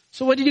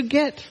 So what do you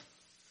get?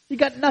 You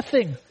got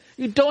nothing.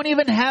 You don't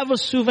even have a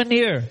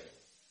souvenir.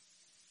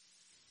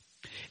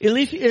 At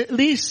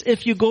least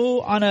if you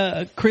go on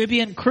a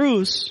Caribbean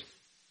cruise,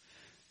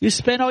 you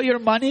spend all your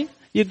money,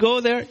 you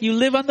go there, you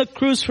live on the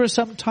cruise for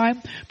some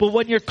time, but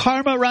when your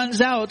karma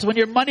runs out, when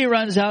your money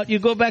runs out, you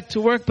go back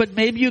to work, but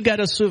maybe you get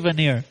a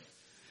souvenir.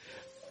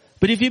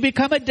 But if you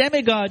become a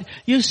demigod,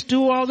 you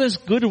do all this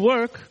good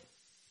work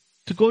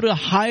to go to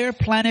higher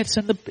planets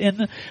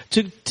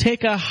to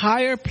take a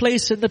higher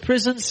place in the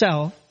prison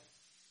cell.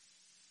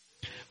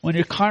 When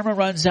your karma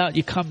runs out,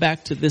 you come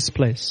back to this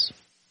place.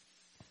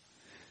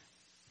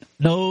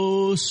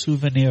 No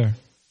souvenir.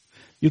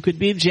 You could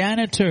be a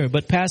janitor,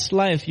 but past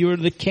life, you were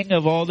the king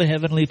of all the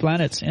heavenly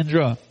planets,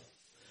 Indra.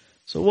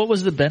 So what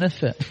was the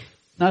benefit?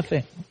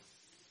 Nothing.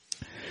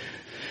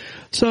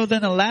 So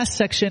then the last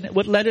section,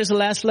 what letter is the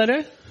last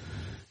letter?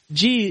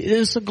 G. It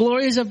is the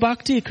glories of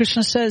bhakti.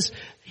 Krishna says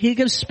he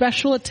gives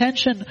special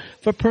attention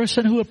for a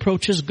person who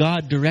approaches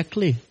God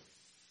directly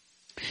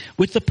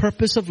with the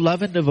purpose of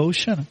love and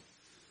devotion.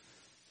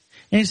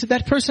 And he said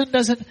that person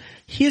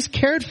he is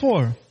cared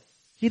for.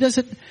 He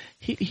doesn't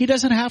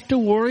have to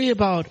worry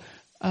about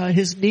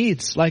his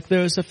needs. Like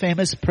there's a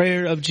famous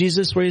prayer of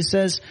Jesus where he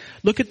says,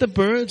 look at the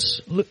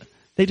birds. Look,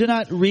 they do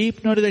not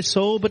reap, nor do they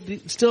sow, but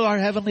still our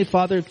Heavenly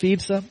Father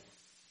feeds them.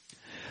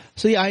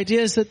 So the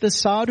idea is that the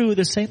sadhu,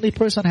 the saintly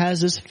person, has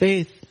this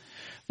faith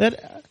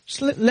that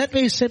let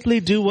me simply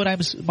do what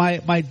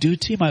my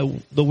duty,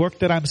 the work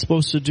that I'm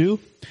supposed to do,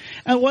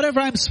 and whatever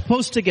I'm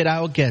supposed to get,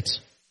 I'll get.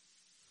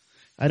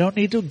 I don't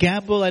need to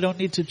gamble. I don't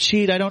need to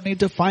cheat. I don't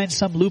need to find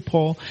some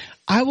loophole.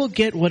 I will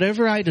get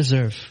whatever I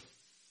deserve.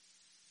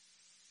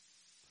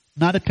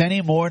 Not a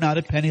penny more, not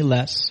a penny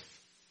less.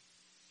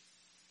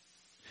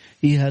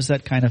 He has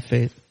that kind of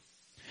faith.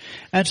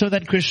 And so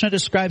then Krishna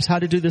describes how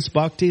to do this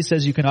bhakti. He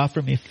says, you can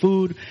offer me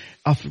food,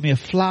 offer me a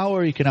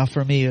flower, you can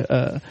offer me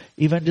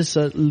even just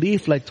a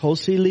leaf like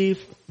tulsi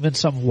leaf, even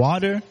some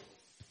water.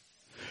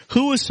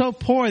 Who is so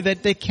poor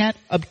that they can't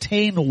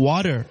obtain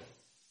water?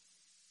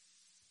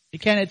 You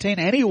can't attain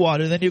any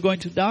water, then you're going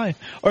to die.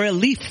 Or a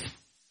leaf.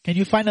 Can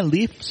you find a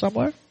leaf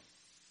somewhere?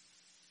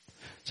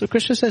 So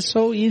Krishna says,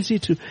 so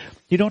easy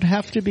you don't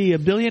have to be a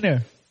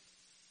billionaire.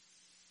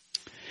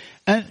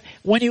 And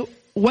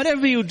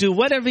whatever you do,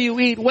 whatever you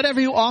eat, whatever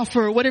you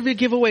offer, whatever you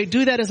give away,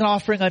 do that as an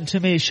offering unto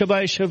me.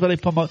 Shabai shavale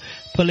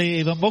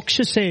paleva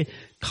moksha se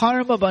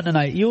karma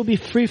bandhanai. You will be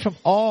free from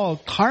all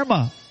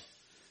karma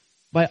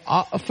by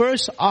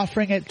first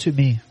offering it to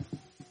me.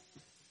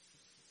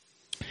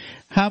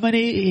 How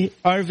many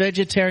are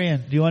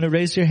vegetarian? Do you want to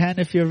raise your hand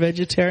if you're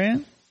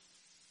vegetarian?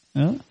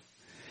 No?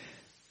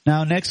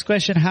 Now next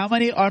question, how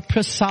many are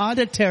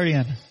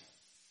prasaditarian?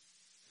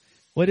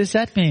 What does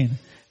that mean?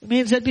 It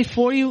means that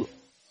before you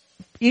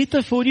eat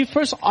the food, you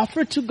first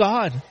offer it to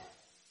God.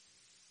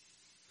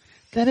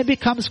 Then it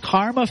becomes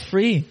karma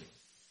free.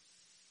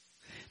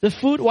 The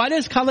food, why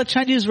does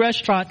Kalachanji's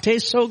restaurant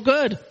taste so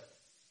good?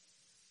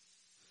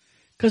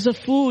 Because the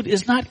food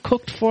is not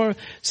cooked for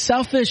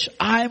selfish,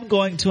 I'm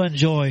going to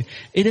enjoy.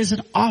 It is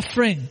an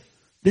offering.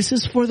 This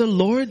is for the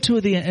Lord to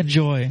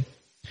enjoy.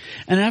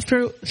 And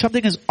after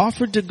something is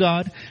offered to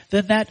God,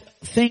 then that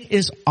thing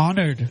is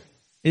honored.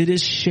 It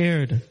is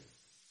shared.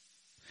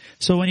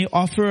 So when you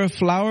offer a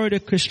flower to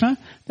Krishna,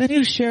 then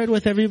you share it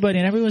with everybody.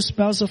 And everyone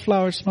smells the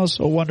flower. It smells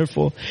so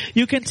wonderful.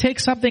 You can take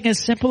something as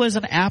simple as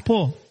an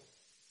apple.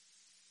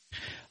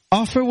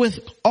 Offer with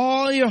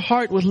all your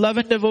heart, with love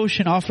and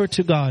devotion, offer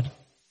to God.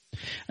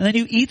 And then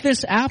you eat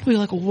this apple,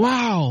 you're like,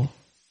 wow,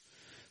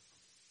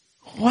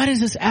 why does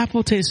this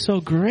apple taste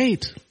so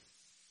great?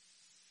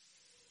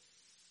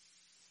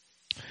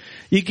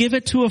 You give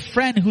it to a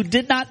friend who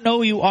did not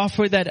know you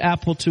offered that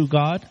apple to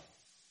God.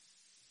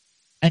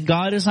 And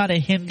God is not a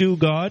Hindu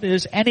God.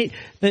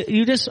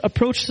 You just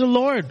approach the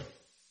Lord.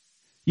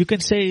 You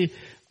can say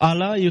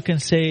Allah, you can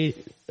say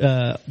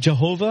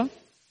Jehovah,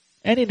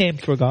 any name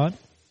for God.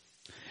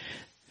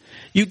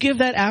 You give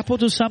that apple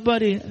to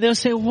somebody, they'll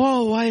say,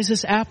 whoa, why is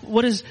this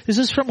apple, is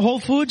this from Whole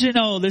Foods?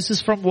 This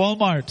is from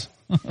Walmart.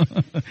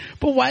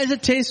 But why does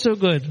it taste so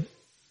good?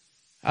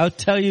 I'll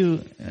tell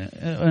you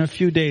in a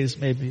few days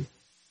maybe,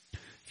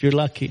 if you're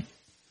lucky.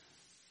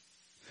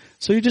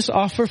 So you just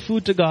offer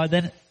food to God,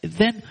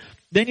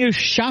 then your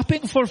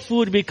shopping for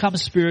food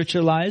becomes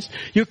spiritualized,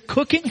 your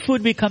cooking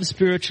food becomes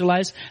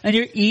spiritualized, and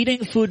your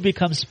eating food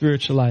becomes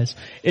spiritualized.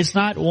 It's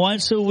not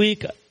once a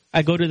week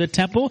I go to the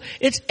temple,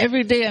 it's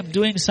every day I'm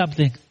doing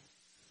something.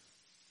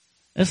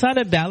 It's not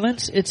a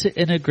balance, it's an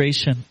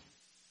integration.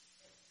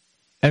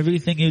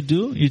 Everything you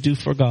do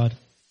for God.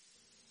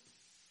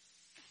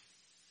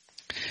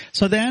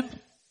 So then,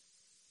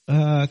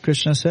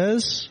 Krishna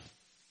says,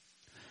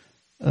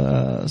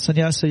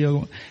 Sannyasa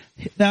Yoga.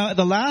 Now,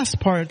 the last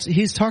part,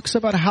 he talks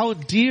about how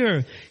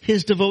dear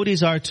his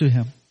devotees are to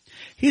him.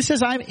 He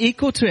says, I'm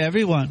equal to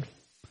everyone.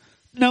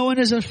 No one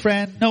is a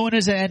friend. No one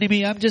is an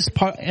enemy. I'm just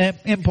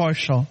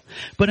impartial.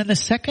 But in the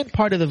second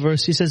part of the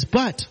verse, he says,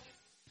 but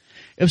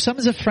if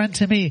someone's a friend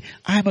to me,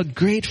 I'm a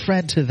great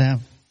friend to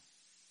them.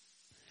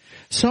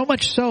 So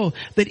much so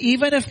that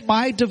even if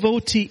my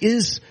devotee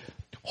is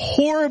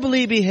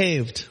horribly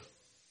behaved,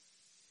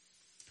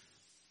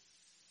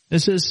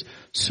 this is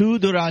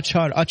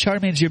sudurachar.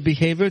 Achar means your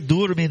behavior.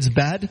 Dur means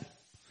bad.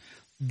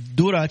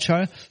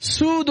 Durachar.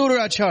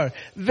 Sudurachar.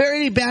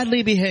 Very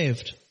badly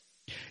behaved.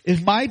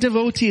 If my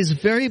devotee is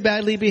very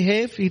badly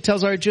behaved, he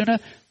tells Arjuna,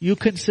 you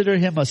consider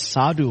him a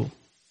sadhu.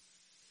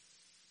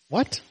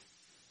 What?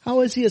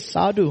 How is he a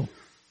sadhu?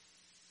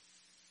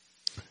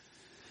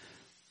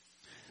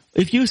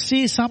 If you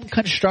see some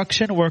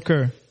construction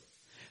worker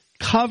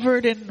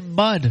covered in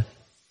mud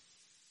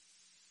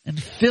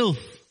and filth,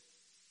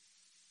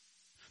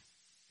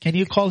 can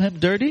you call him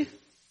dirty?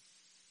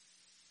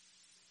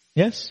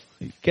 Yes,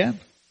 you can.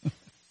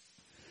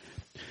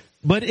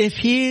 But if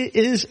he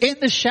is in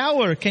the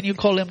shower, can you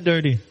call him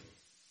dirty?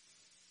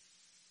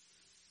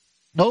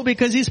 No,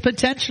 because he's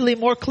potentially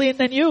more clean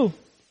than you.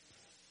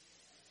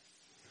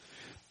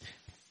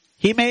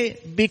 He may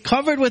be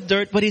covered with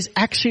dirt, but he's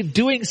actually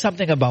doing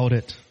something about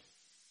it.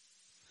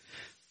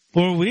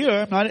 Or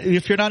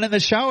if you're not in the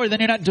shower, then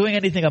you're not doing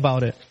anything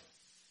about it.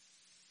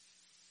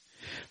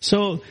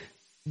 So,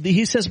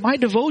 he says, my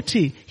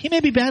devotee, he may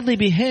be badly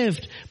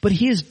behaved, but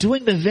he is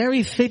doing the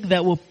very thing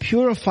that will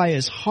purify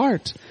his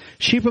heart.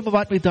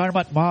 Shripamatmi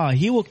Dharmatma.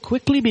 He will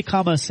quickly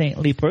become a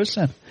saintly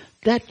person.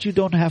 That you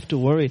don't have to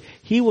worry.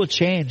 He will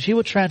change. He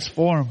will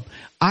transform.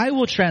 I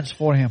will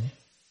transform him.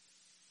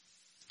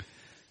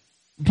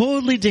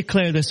 Boldly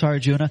declare this,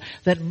 Arjuna,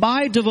 that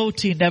my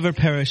devotee never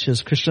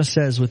perishes. Krishna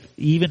says,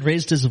 he even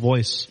raised his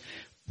voice.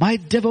 My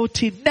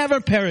devotee never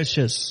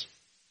perishes.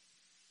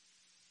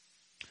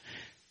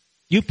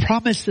 You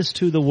promised this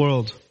to the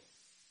world.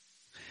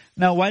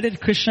 Now, why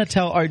did Krishna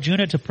tell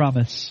Arjuna to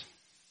promise?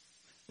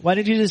 Why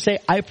did you just say,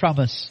 I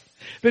promise?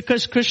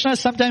 Because Krishna,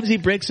 sometimes he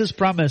breaks his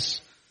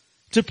promise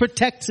to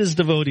protect his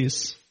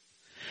devotees.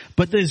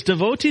 But his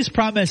devotees'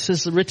 promise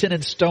is written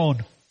in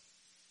stone.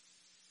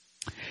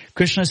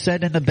 Krishna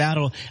said in the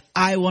battle,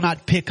 I will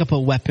not pick up a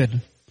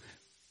weapon.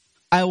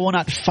 I will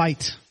not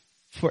fight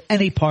for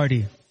any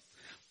party.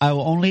 I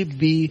will only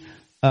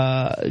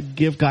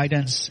give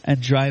guidance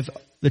and drive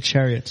the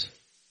chariot.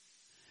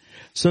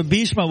 So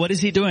Bhishma, what is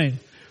he doing?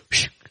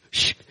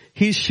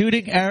 He's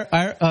shooting,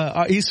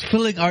 he's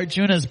filling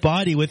Arjuna's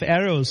body with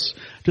arrows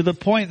to the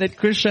point that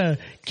Krishna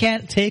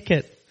can't take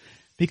it.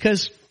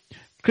 Because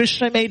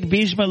Krishna made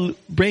Bhishma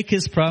break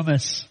his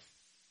promise.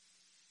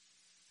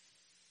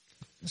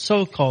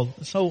 So-called.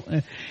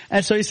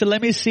 And so he said,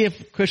 let me see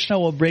if Krishna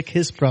will break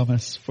his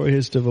promise for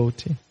his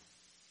devotee.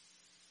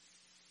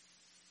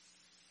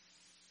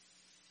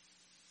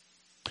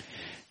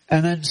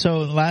 And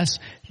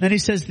then he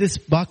says this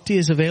bhakti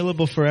is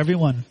available for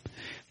everyone.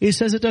 He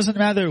says it doesn't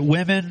matter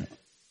women,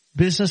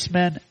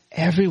 businessmen,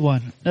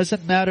 everyone.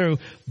 Doesn't matter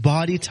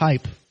body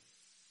type.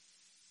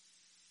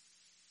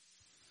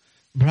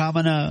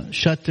 Brahmana,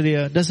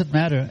 Kshatriya, doesn't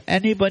matter.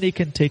 Anybody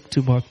can take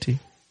to bhakti.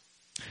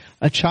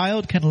 A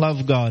child can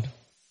love God.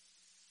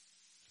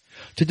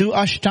 To do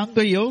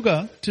Ashtanga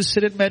Yoga, to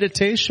sit in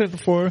meditation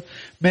for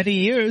many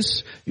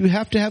years, you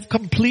have to have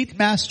complete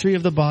mastery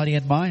of the body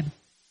and mind.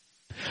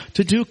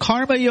 To do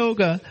Karma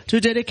Yoga,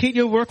 to dedicate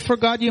your work for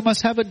God, you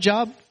must have a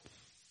job.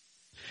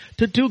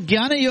 To do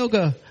Jnana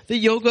Yoga, the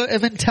yoga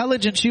of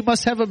intelligence, you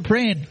must have a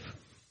brain.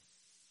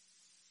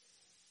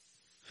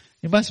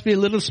 You must be a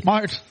little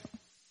smart.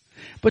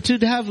 But to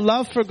have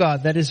love for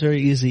God, that is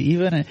very easy.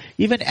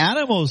 Even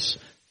animals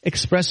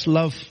express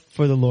love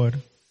for the Lord.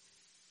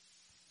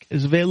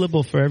 It's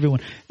available for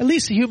everyone. At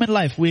least human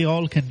life, we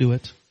all can do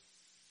it.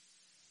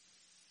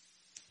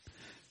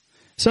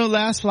 So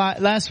last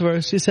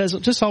verse, he says,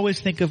 just always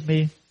think of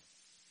me.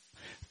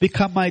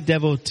 Become my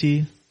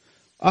devotee.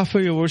 offer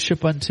your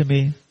worship unto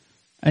me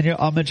and your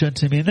homage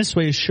unto me. In this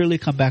way you surely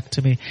come back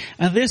to me.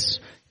 And this,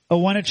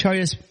 one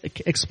Acharya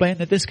explained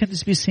that this can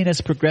be seen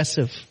as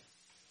progressive.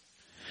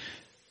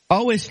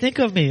 Always think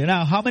of me.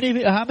 Now, how many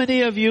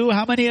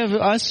of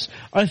us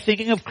are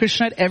thinking of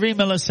Krishna at every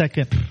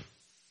millisecond?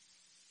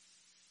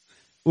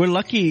 We're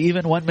lucky,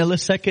 even 1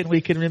 millisecond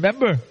we can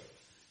remember.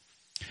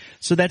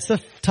 So that's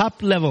the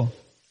top level.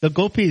 The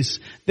gopis,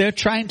 they're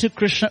trying to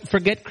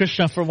forget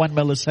Krishna for 1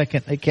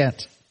 millisecond. They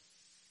can't.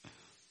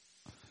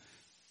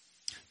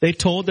 They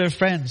told their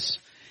friends,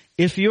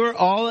 if you're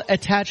all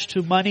attached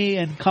to money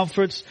and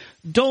comforts,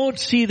 don't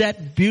see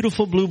that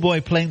beautiful blue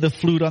boy playing the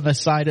flute on the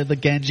side of the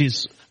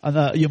Ganges, on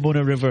the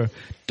Yamuna River.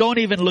 Don't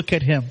even look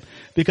at him.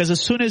 Because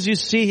as soon as you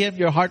see him,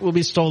 your heart will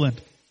be stolen.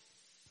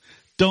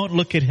 Don't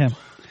look at him.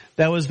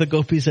 That was the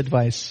gopis'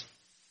 advice.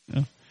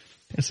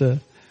 It's a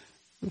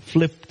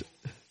flipped.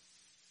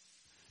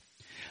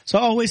 So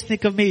always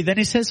think of me. Then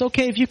he says,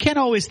 okay, if you can't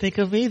always think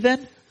of me,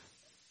 then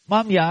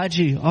Mam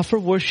Yaji, offer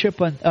worship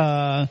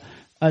and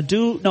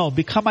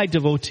become my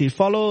devotee.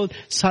 Follow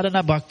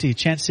sadhana bhakti.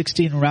 Chant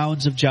 16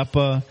 rounds of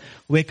japa.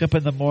 Wake up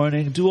in the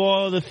morning. Do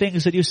all the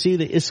things that you see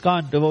the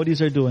ISKCON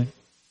devotees are doing.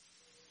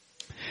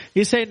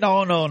 You say,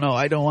 no,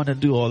 I don't want to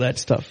do all that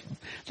stuff.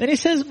 Then he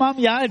says, Mam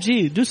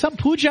Yaji, do some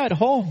puja at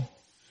home.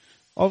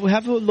 Or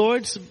have the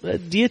Lord's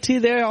deity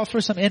there,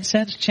 offer some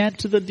incense, chant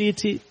to the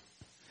deity.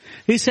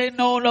 He say,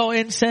 no,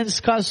 incense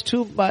costs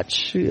too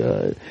much.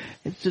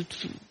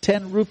 It's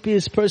 10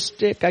 rupees per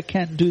stick. I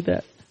can't do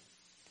that.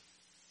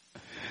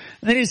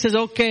 And then he says,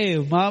 okay,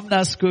 Mam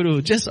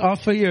Naskuru, just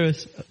offer your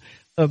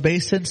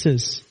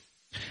obeisances.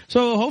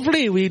 So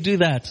hopefully we do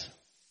that.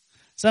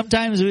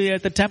 Sometimes we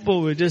at the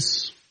temple, we're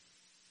just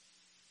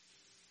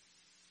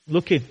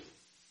looking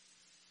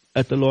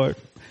at the Lord.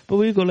 But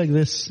we go like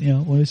this,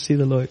 when we see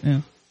the Lord,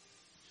 Mam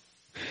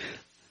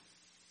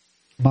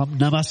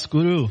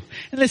Namaskuru.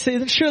 And they say,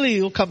 then surely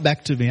you'll come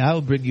back to me. I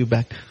will bring you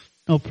back.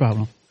 No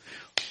problem.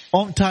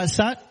 Om Tat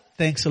Sat.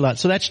 Thanks a lot.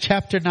 So that's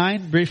chapter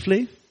 9,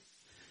 briefly.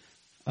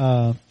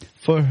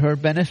 For her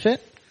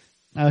benefit.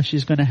 Now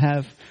she's going to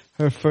have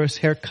her first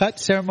haircut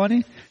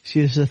ceremony.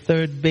 She is the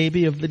third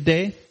baby of the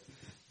day.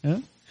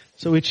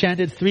 So we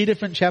chanted 3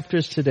 different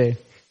chapters today.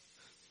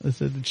 This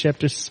is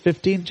chapter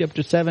 15,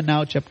 chapter 7,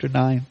 now chapter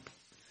 9.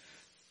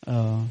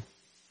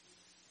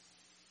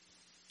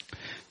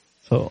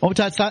 So, Om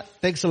Tat Sat,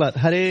 thanks a lot.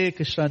 Hare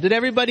Krishna. Did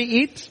everybody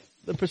eat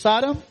the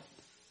prasadam?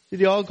 Did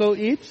you all go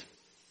eat?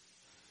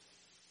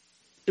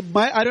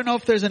 I don't know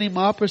if there's any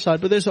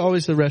Mahaprasad, but there's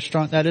always the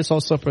restaurant. That is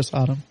also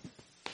prasadam.